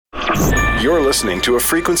You're listening to a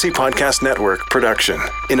Frequency Podcast Network production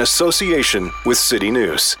in association with City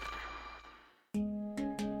News.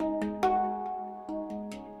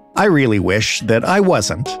 I really wish that I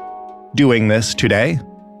wasn't doing this today,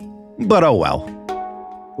 but oh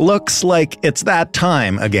well. Looks like it's that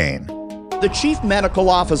time again. The chief medical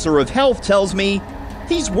officer of health tells me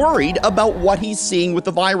he's worried about what he's seeing with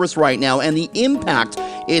the virus right now and the impact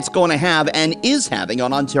it's going to have and is having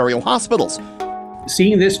on Ontario hospitals.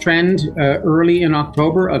 Seeing this trend early in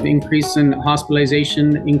October of increase in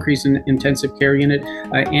hospitalization, increase in intensive care unit,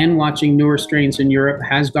 and watching newer strains in Europe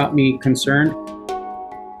has got me concerned.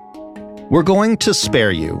 We're going to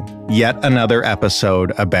spare you yet another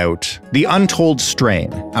episode about the untold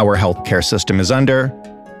strain our healthcare system is under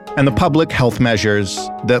and the public health measures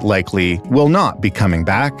that likely will not be coming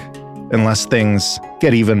back unless things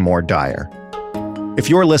get even more dire. If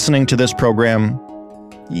you're listening to this program,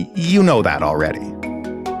 you know that already.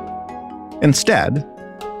 Instead,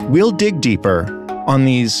 we'll dig deeper on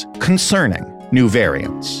these concerning new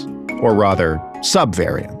variants, or rather,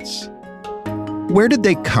 subvariants. Where did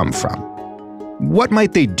they come from? What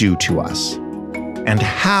might they do to us? And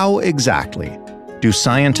how exactly do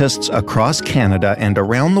scientists across Canada and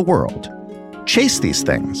around the world chase these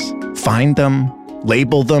things, find them,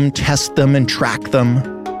 label them, test them, and track them,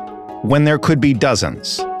 when there could be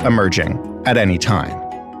dozens emerging at any time?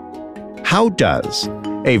 How does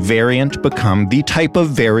a variant become the type of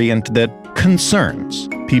variant that concerns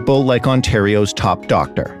people like Ontario's top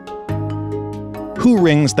doctor? Who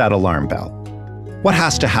rings that alarm bell? What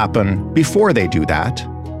has to happen before they do that?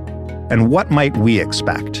 And what might we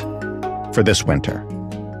expect for this winter?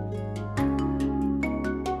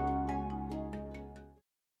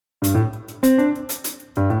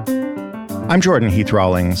 I'm Jordan Heath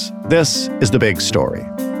Rawlings. This is The Big Story.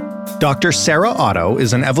 Dr. Sarah Otto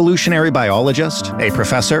is an evolutionary biologist, a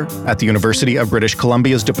professor at the University of British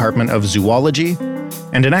Columbia's Department of Zoology,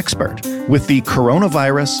 and an expert with the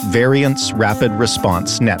Coronavirus Variants Rapid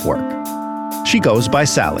Response Network. She goes by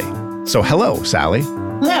Sally. So hello, Sally.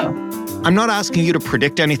 Hello. I'm not asking you to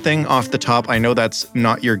predict anything off the top. I know that's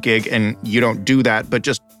not your gig and you don't do that, but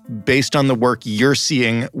just based on the work you're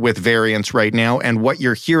seeing with variants right now and what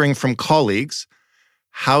you're hearing from colleagues,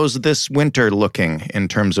 how's this winter looking in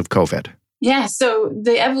terms of COVID? Yeah, so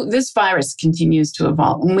this virus continues to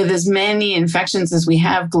evolve. And with as many infections as we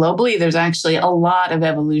have globally, there's actually a lot of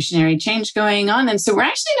evolutionary change going on. And so we're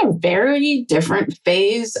actually in a very different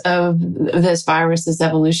phase of this virus's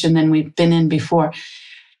evolution than we've been in before.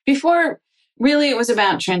 Before, really, it was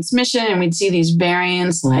about transmission, and we'd see these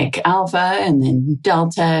variants like Alpha and then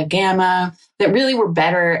Delta, Gamma, that really were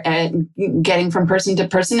better at getting from person to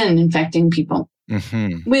person and infecting people.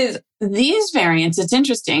 Mm-hmm. With these variants, it's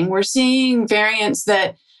interesting. We're seeing variants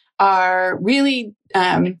that are really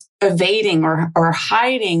evading or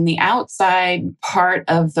hiding the outside part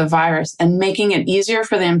of the virus and making it easier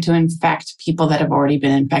for them to infect people that have already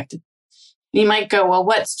been infected. You might go, well,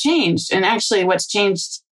 what's changed? And actually, what's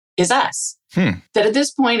changed is us. That at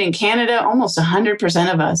this point in Canada, almost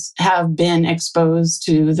 100% of us have been exposed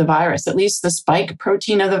to the virus, at least the spike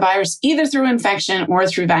protein of the virus, either through infection or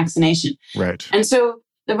through vaccination. Right. And so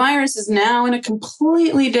the virus is now in a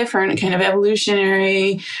completely different kind of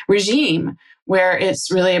evolutionary regime where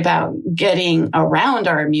it's really about getting around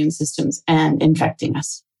our immune systems and infecting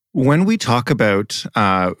us. When we talk about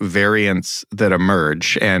variants that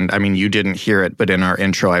emerge, and I mean, you didn't hear it, but in our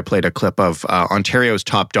intro, I played a clip of Ontario's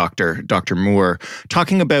top doctor, Dr. Moore,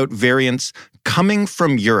 talking about variants coming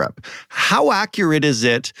from Europe. How accurate is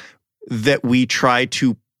it that we try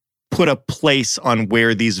to put a place on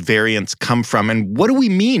where these variants come from? And what do we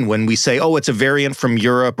mean when we say, oh, it's a variant from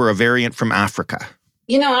Europe or a variant from Africa?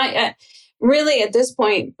 You know, really, at this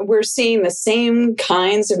point, we're seeing the same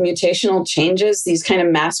kinds of mutational changes, these kind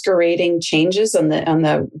of masquerading changes on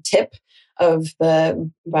the tip of the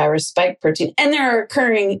virus spike protein, and they're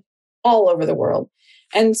occurring all over the world.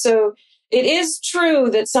 And so it is true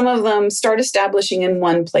that some of them start establishing in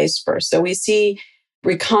one place first. So we see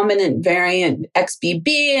recombinant variant XBB,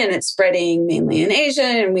 and it's spreading mainly in Asia.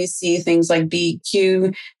 And we see things like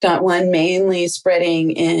BQ.1 mainly spreading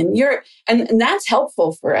in Europe. And that's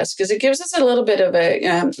helpful for us because it gives us a little bit of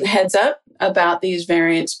a heads up about these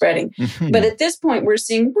variants spreading. Mm-hmm. But at this point, we're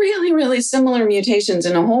seeing really, really similar mutations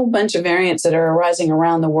in a whole bunch of variants that are arising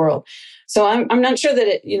around the world. So I'm not sure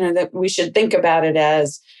that that we should think about it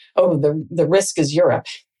as, oh, the risk is Europe.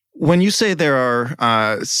 When you say there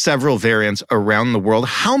are several variants around the world,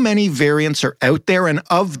 how many variants are out there? And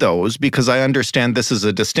of those, because I understand this is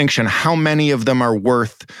a distinction, how many of them are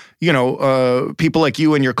worth, people like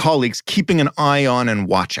you and your colleagues keeping an eye on and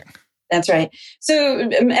watching? That's right. So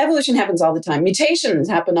evolution happens all the time. Mutations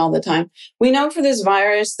happen all the time. We know for this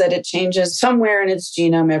virus that it changes somewhere in its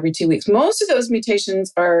genome every 2 weeks. Most of those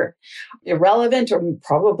mutations are irrelevant or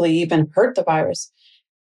probably even hurt the virus.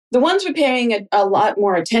 The ones we're paying a lot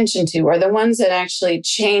more attention to are the ones that actually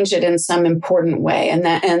change it in some important way. And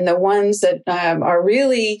the ones that are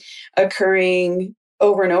really occurring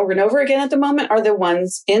over and over and over again at the moment are the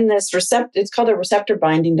ones in this receptor. It's called a receptor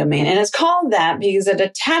binding domain. And it's called that because it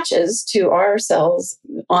attaches to our cells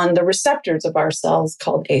on the receptors of our cells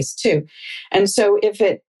called ACE2. And so if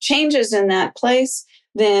it changes in that place,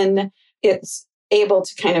 then it's able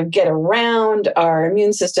to kind of get around our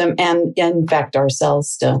immune system and infect our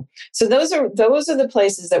cells still. So those are the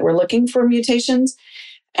places that we're looking for mutations,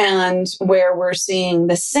 and where we're seeing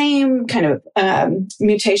the same kind of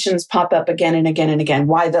mutations pop up again and again and again.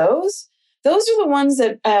 Why those? Those are the ones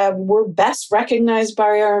that were best recognized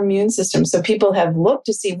by our immune system. So people have looked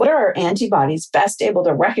to see what are our antibodies best able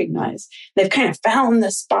to recognize. They've kind of found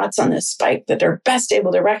the spots on this spike that they're best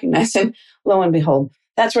able to recognize. And lo and behold,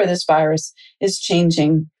 that's where this virus is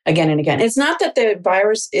changing again and again. It's not that the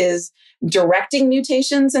virus is directing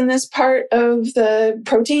mutations in this part of the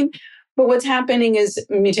protein, but what's happening is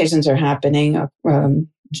mutations are happening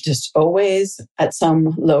just always at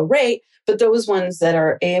some low rate. But those ones that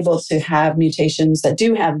are able to have mutations that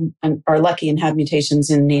do have and are lucky and have mutations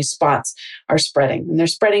in these spots are spreading. And they're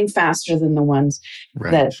spreading faster than the ones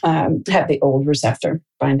that have the old receptor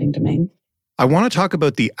binding domain. I want to talk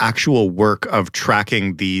about the actual work of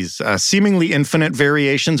tracking these seemingly infinite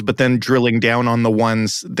variations, but then drilling down on the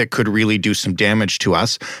ones that could really do some damage to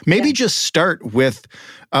us. Maybe just start with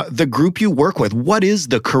the group you work with. What is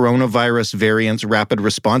the Coronavirus Variants Rapid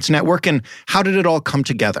Response Network, and how did it all come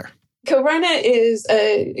together? Corona is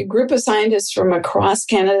a group of scientists from across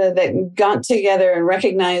Canada that got together and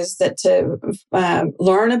recognized that to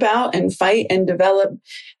learn about and fight and develop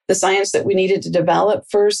the science that we needed to develop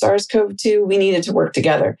for SARS-CoV-2, we needed to work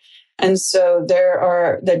together. And so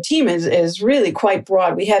the team is really quite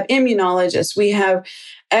broad. We have immunologists, we have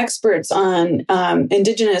experts on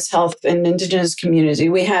Indigenous health and Indigenous community.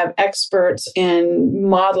 We have experts in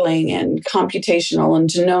modeling and computational and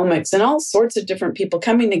genomics and all sorts of different people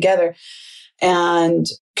coming together and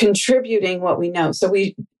contributing what we know. So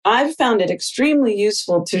I've found it extremely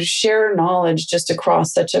useful to share knowledge just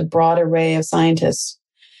across such a broad array of scientists.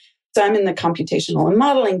 So I'm in the computational and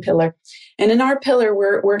modeling pillar. And in our pillar,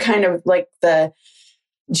 we're kind of like the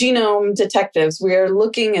genome detectives. We're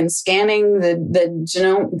looking and scanning the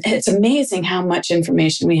genome. It's amazing how much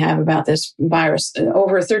information we have about this virus.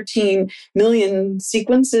 Over 13 million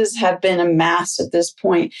sequences have been amassed at this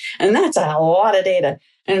point. And that's a lot of data.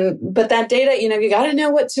 But that data, you got to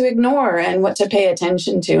know what to ignore and what to pay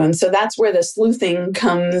attention to. And so that's where the sleuthing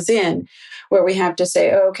comes in, where we have to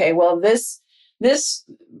say, okay, well, this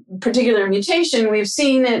particular mutation, we've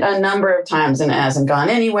seen it a number of times and it hasn't gone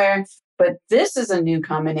anywhere. But this is a new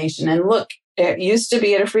combination. And look, it used to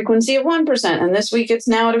be at a frequency of 1%. And this week it's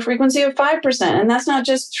now at a frequency of 5%. And that's not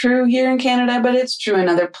just true here in Canada, but it's true in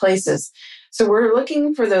other places. So we're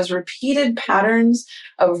looking for those repeated patterns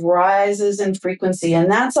of rises in frequency.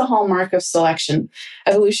 And that's a hallmark of selection,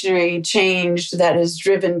 evolutionary change that is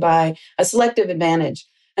driven by a selective advantage.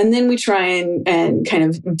 And then we try and kind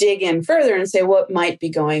of dig in further and say what might be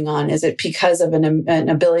going on. Is it because of an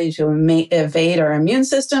ability to evade our immune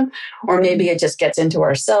system? Or maybe it just gets into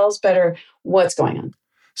our cells better? What's going on?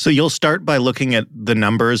 So you'll start by looking at the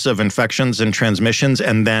numbers of infections and transmissions,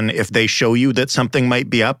 and then if they show you that something might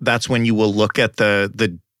be up, that's when you will look at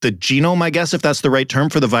the genome, I guess, if that's the right term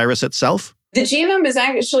for the virus itself? The genome is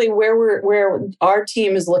actually where our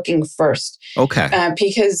team is looking first. Okay.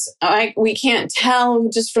 Because we can't tell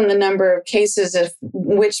just from the number of cases of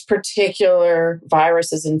which particular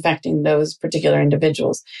virus is infecting those particular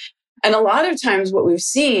individuals. And a lot of times what we've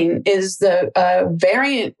seen is the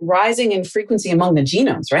variant rising in frequency among the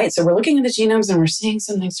genomes, right? So we're looking at the genomes and we're seeing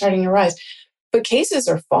something starting to rise, but cases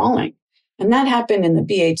are falling. And that happened in the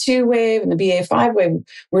BA2 wave and the BA5 wave.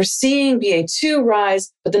 We're seeing BA2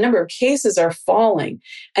 rise, but the number of cases are falling.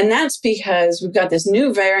 And that's because we've got this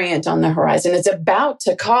new variant on the horizon. It's about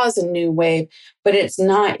to cause a new wave, but it's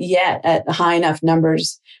not yet at high enough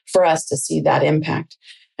numbers for us to see that impact.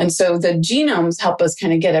 And so the genomes help us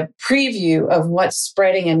kind of get a preview of what's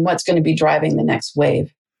spreading and what's going to be driving the next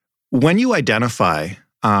wave. When you identify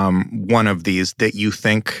one of these that you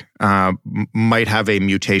think might have a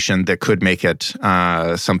mutation that could make it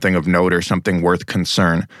something of note or something worth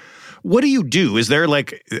concern, what do you do? Is there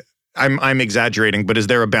like, I'm exaggerating, but is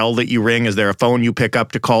there a bell that you ring? Is there a phone you pick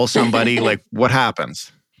up to call somebody? Like, what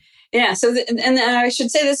happens? Yeah. So, and I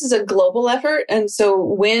should say this is a global effort. And so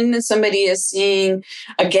when somebody is seeing,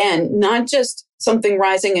 again, not just something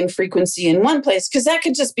rising in frequency in one place, because that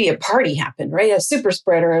could just be a party happen, right? A super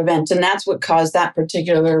spreader event. And that's what caused that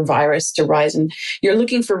particular virus to rise. And you're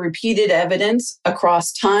looking for repeated evidence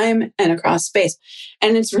across time and across space.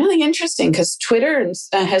 And it's really interesting because Twitter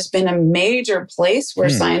has been a major place where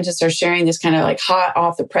scientists are sharing this kind of like hot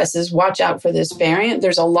off the presses, watch out for this variant.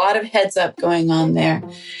 There's a lot of heads up going on there.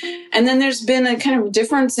 And then there's been a kind of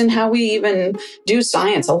difference in how we even do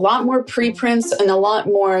science, a lot more preprints and a lot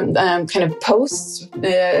more kind of posts.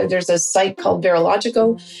 There's a site called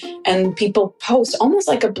Virological, and people post almost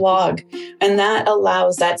like a blog. And that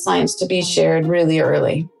allows that science to be shared really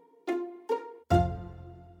early.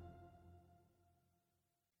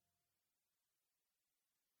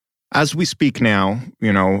 As we speak now,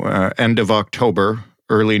 end of October,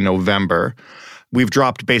 early November, we've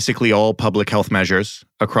dropped basically all public health measures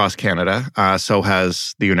across Canada. So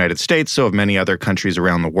has the United States, so have many other countries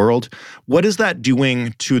around the world. What is that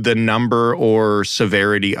doing to the number or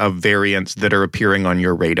severity of variants that are appearing on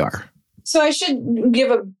your radar? So I should give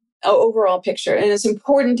a overall picture. And it's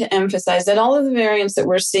important to emphasize that all of the variants that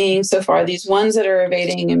we're seeing so far, these ones that are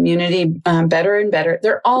evading immunity better and better,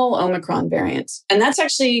 they're all Omicron variants. And that's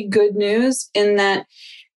actually good news in that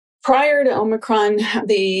prior to Omicron,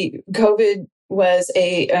 the COVID was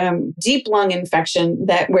a deep lung infection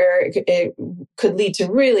where it could lead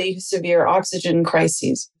to really severe oxygen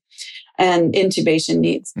crises and intubation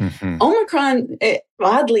needs. Omicron, it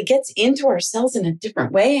oddly gets into our cells in a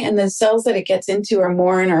different way, and the cells that it gets into are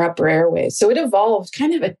more in our upper airways. So it evolved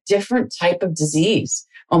kind of a different type of disease,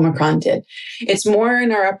 Omicron did. It's more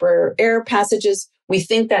in our upper air passages. We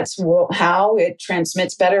think that's how it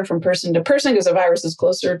transmits better from person to person because the virus is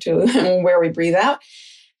closer to where we breathe out.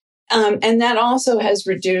 And that also has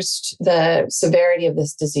reduced the severity of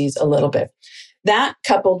this disease a little bit. That,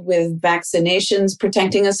 coupled with vaccinations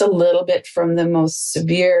protecting us a little bit from the most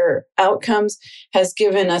severe outcomes, has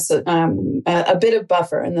given us a bit of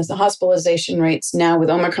buffer. And the hospitalization rates now with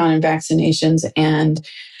Omicron and vaccinations and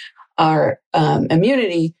our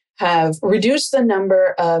immunity have reduced the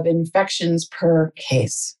number of infections per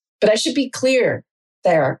case. But I should be clear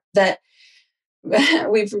there that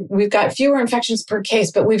we've got fewer infections per case,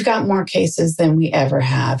 but we've got more cases than we ever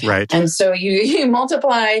have. Right. And so you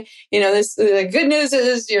multiply, the good news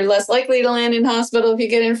is you're less likely to land in hospital if you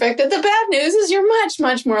get infected. The bad news is you're much,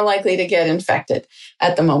 much more likely to get infected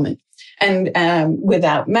at the moment. And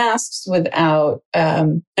without masks, without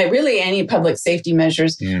really any public safety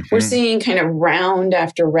measures, we're seeing kind of round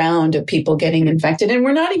after round of people getting infected. And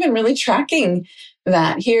we're not even really tracking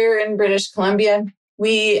that. Here in British Columbia,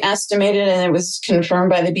 we estimated, and it was confirmed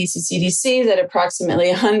by the BC CDC, that approximately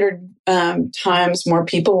 100 times more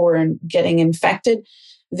people were getting infected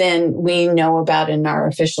than we know about in our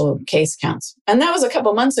official case counts. And that was a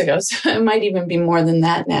couple months ago, so it might even be more than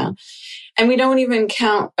that now. And we don't even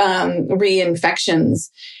count reinfections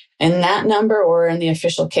in that number or in the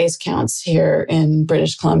official case counts here in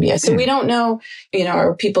British Columbia. So we don't know,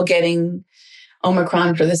 are people getting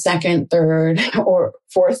Omicron for the second, third, or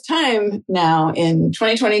fourth time now in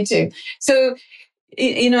 2022. So,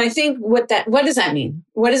 I think what does that mean?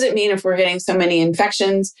 What does it mean if we're getting so many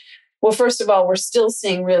infections? Well, first of all, we're still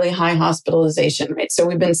seeing really high hospitalization rates. So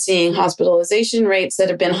we've been seeing hospitalization rates that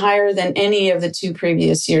have been higher than any of the 2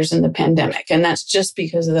 previous years in the pandemic. And that's just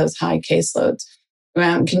because of those high caseloads.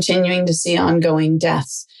 Continuing to see ongoing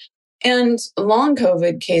deaths. And long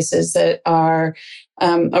COVID cases that are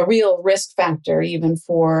a real risk factor even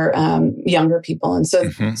for younger people. And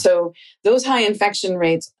so those high infection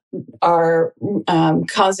rates are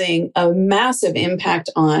causing a massive impact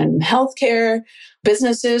on healthcare,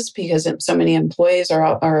 businesses, because so many employees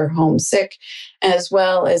are homesick, as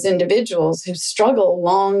well as individuals who struggle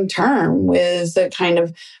long term with the kind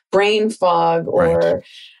of brain fog or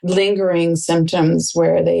lingering symptoms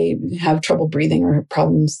where they have trouble breathing or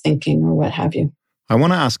problems thinking or what have you. I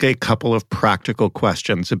want to ask a couple of practical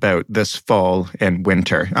questions about this fall and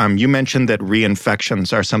winter. You mentioned that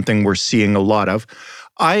reinfections are something we're seeing a lot of.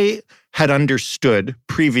 I had understood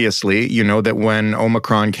previously, that when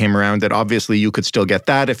Omicron came around, that obviously you could still get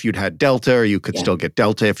that if you'd had Delta, or you could still get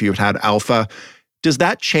Delta if you'd had Alpha. Does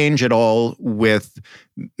that change at all with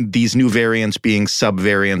these new variants being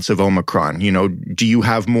subvariants of Omicron? Do you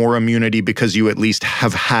have more immunity because you at least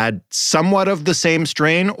have had somewhat of the same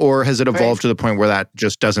strain, or has it evolved to the point where that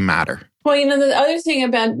just doesn't matter? Well, the other thing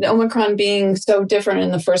about Omicron being so different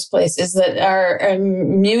in the first place is that our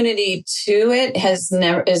immunity to it has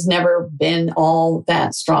never been all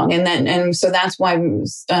that strong, and so that's why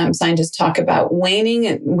scientists talk about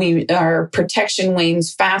waning. Our protection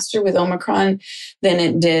wanes faster with Omicron than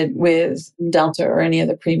it did with Delta or any of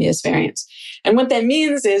the previous variants. And what that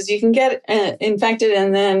means is you can get infected,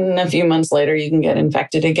 and then a few months later you can get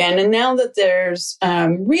infected again. And now that there's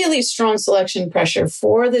really strong selection pressure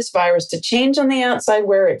for this virus to change on the outside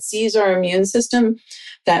where it sees our immune system,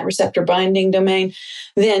 that receptor binding domain,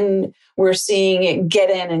 then we're seeing it get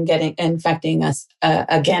in and infecting us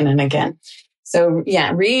again and again. So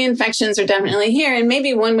yeah, reinfections are definitely here. And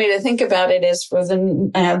maybe one way to think about it is for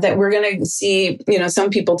that we're going to see, some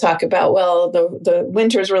people talk about, well, the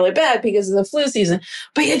winter is really bad because of the flu season,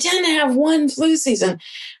 but you tend to have one flu season.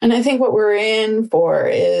 And I think what we're in for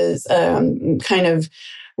is kind of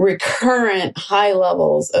recurrent high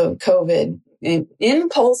levels of COVID in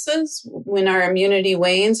pulses when our immunity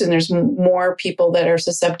wanes and there's more people that are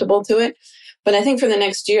susceptible to it. But I think for the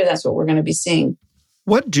next year, that's what we're going to be seeing.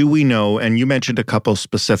 What do we know, and you mentioned a couple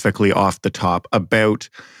specifically off the top, about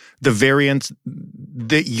the variants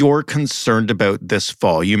that you're concerned about this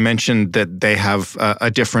fall? You mentioned that they have a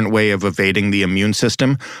different way of evading the immune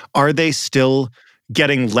system. Are they still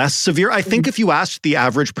getting less severe? I think if you asked the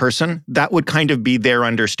average person, that would kind of be their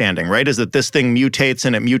understanding, right? Is that this thing mutates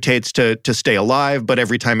and it mutates to stay alive, but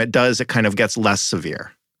every time it does, it kind of gets less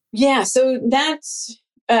severe. Yeah, so that's...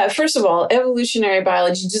 first of all, evolutionary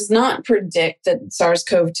biology does not predict that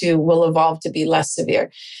SARS-CoV-2 will evolve to be less severe.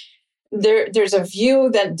 There's a view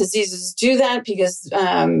that diseases do that because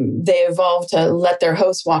they evolve to let their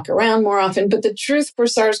hosts walk around more often. But the truth for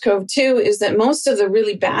SARS-CoV-2 is that most of the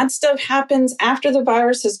really bad stuff happens after the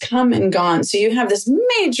virus has come and gone. So you have this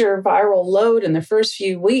major viral load in the first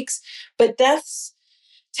few weeks, but deaths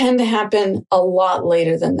tend to happen a lot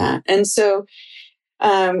later than that. And so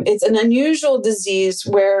it's an unusual disease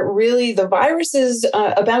where really the virus is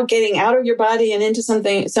about getting out of your body and into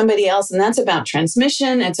somebody else. And that's about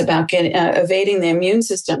transmission. It's about evading the immune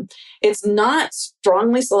system. It's not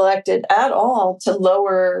strongly selected at all to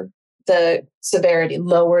lower the severity,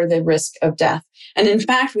 lower the risk of death. And in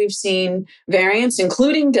fact, we've seen variants,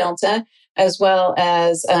 including Delta, as well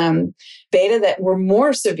as Beta, that were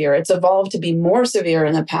more severe. It's evolved to be more severe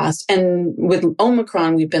in the past. And with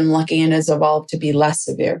Omicron, we've been lucky and it's evolved to be less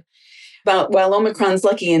severe. But while Omicron's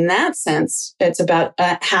lucky in that sense, it's about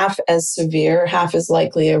half as severe, half as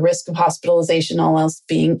likely a risk of hospitalization, all else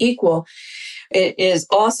being equal. It is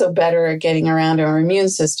also better at getting around our immune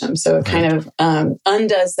system. So it kind of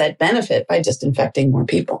undoes that benefit by just infecting more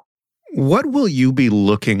people. What will you be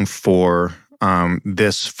looking for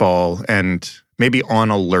this fall and maybe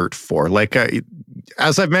on alert for? Like,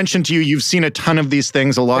 as I've mentioned to you, you've seen a ton of these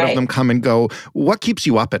things, a lot of them come and go. What keeps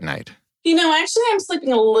you up at night? Actually, I'm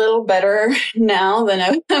sleeping a little better now than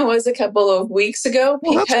I was a couple of weeks ago.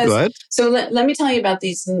 Well, that's good. So let me tell you about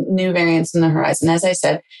these new variants in the horizon. As I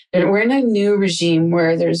said, we're in a new regime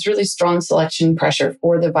where there's really strong selection pressure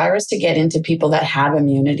for the virus to get into people that have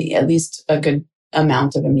immunity, at least a good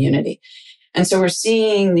amount of immunity. And so we're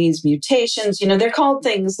seeing these mutations, they're called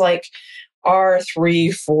things like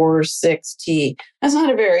R346T. That's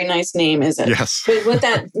not a very nice name, is it? Yes. But what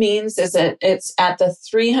that means is that it's at the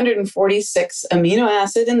 346 amino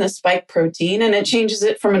acid in the spike protein, and it changes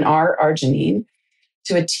it from an R arginine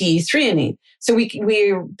to a T threonine. So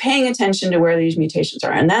we're paying attention to where these mutations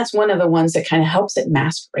are. And that's one of the ones that kind of helps it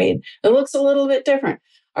masquerade. It looks a little bit different.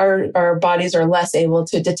 Our bodies are less able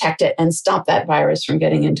to detect it and stop that virus from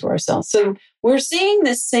getting into our cells. So we're seeing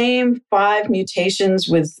the same 5 mutations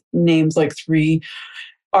with names like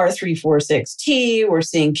R346T. We're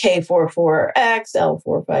seeing K44X,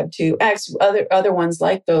 L452X, other ones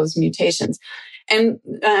like those mutations. And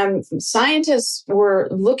scientists were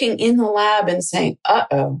looking in the lab and saying,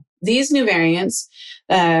 these new variants,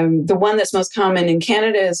 the one that's most common in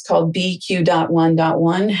Canada is called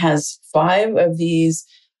BQ.1.1, has 5 of these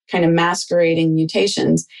kind of masquerading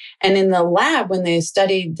mutations. And in the lab, when they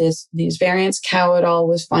studied these variants, Cow et al.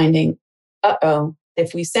 Was finding,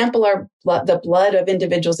 if we sample the blood of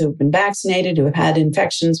individuals who have been vaccinated, who have had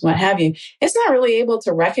infections, what have you, it's not really able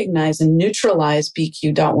to recognize and neutralize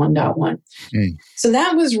BQ.1.1. So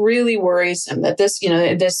that was really worrisome that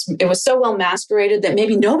it was so well masqueraded that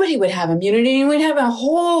maybe nobody would have immunity and we'd have a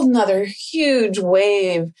whole nother huge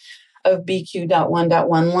wave of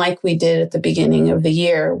BQ.1.1 like we did at the beginning of the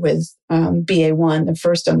year with BA1, the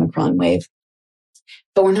first Omicron wave.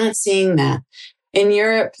 But we're not seeing that. In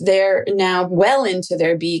Europe, they're now well into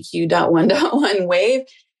their BQ.1.1 wave.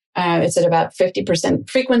 It's at about 50%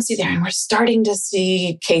 frequency there. And we're starting to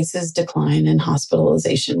see cases decline and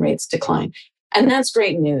hospitalization rates decline. And that's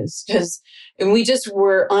great news because we just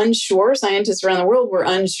were unsure. Scientists around the world were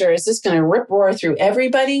unsure. Is this going to rip roar through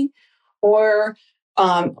everybody? Or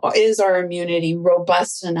is our immunity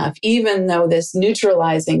robust enough, even though this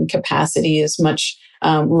neutralizing capacity is much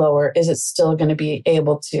lower? Is it still going to be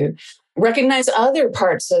able to recognize other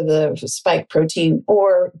parts of the spike protein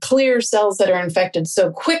or clear cells that are infected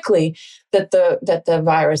so quickly that the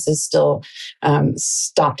virus is still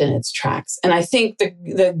stopped in its tracks? And I think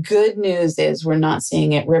the good news is we're not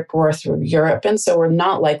seeing it rip roar through Europe, and so we're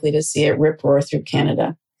not likely to see it rip roar through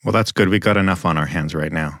Canada. Well, that's good. We got enough on our hands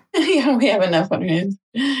right now. Yeah, we have enough on our hands.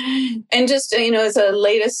 And just, as a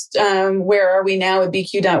latest, where are we now with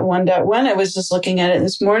BQ.1.1? I was just looking at it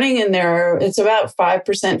this morning, and it's about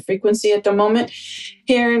 5% frequency at the moment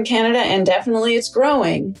here in Canada, and definitely it's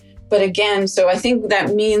growing. But again, so I think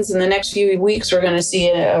that means in the next few weeks, we're going to see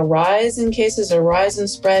a rise in cases, a rise in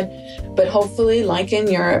spread. But hopefully, like in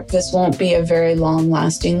Europe, this won't be a very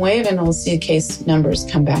long-lasting wave, and we'll see case numbers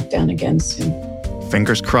come back down again soon.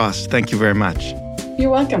 Fingers crossed. Thank you very much.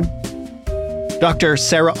 You're welcome. Dr.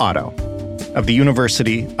 Sarah Otto of the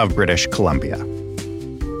University of British Columbia.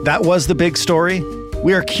 That was the big story.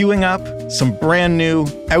 We are queuing up some brand new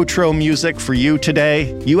outro music for you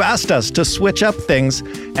today. You asked us to switch up things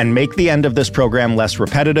and make the end of this program less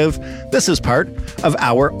repetitive. This is part of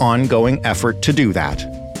our ongoing effort to do that.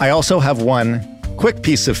 I also have one quick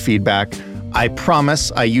piece of feedback. I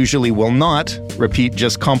promise I usually will not repeat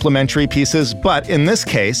just complimentary pieces, but in this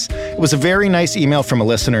case, it was a very nice email from a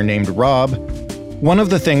listener named Rob. One of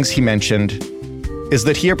the things he mentioned is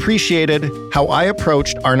that he appreciated how I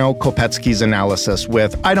approached Arno Kopetsky's analysis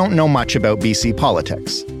with, I don't know much about BC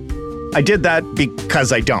politics. I did that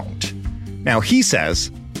because I don't. Now, he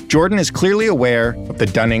says, Jordan is clearly aware of the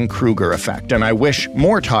Dunning-Kruger effect, and I wish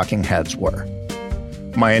more talking heads were.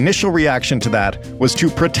 My initial reaction to that was to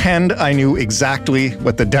pretend I knew exactly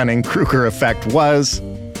what the Dunning-Kruger effect was.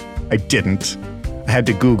 I didn't. I had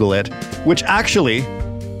to Google it, which actually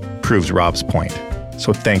proves Rob's point.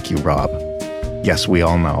 So thank you, Rob. Yes, we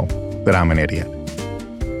all know that I'm an idiot.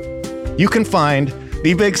 You can find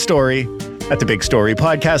The Big Story at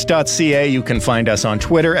thebigstorypodcast.ca. You can find us on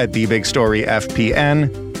Twitter at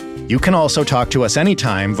TheBigStoryFPN. You can also talk to us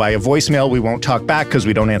anytime via voicemail. We won't talk back because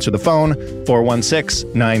we don't answer the phone.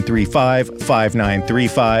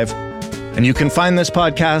 416-935-5935. And you can find this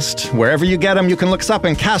podcast wherever you get them. You can look us up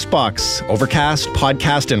in CastBox, Overcast,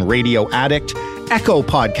 Podcast and Radio Addict, Echo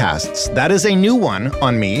Podcasts. That is a new one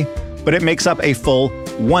on me, but it makes up a full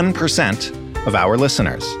 1% of our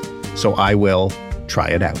listeners. So I will try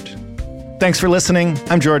it out. Thanks for listening.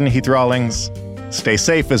 I'm Jordan Heath Rawlings. Stay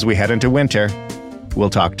safe as we head into winter. We'll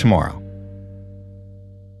talk tomorrow.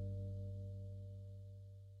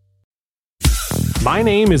 My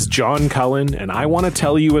name is John Cullen, and I want to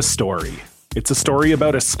tell you a story. It's a story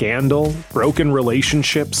about a scandal, broken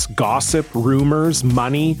relationships, gossip, rumors,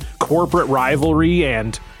 money, corporate rivalry,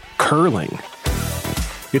 and curling.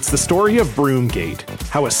 It's the story of Broomgate,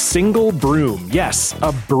 how a single broom, yes,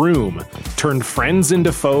 a broom, turned friends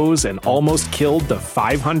into foes and almost killed the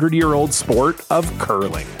 500-year-old sport of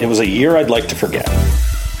curling. It was a year I'd like to forget.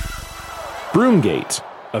 Broomgate,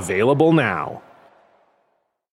 available now.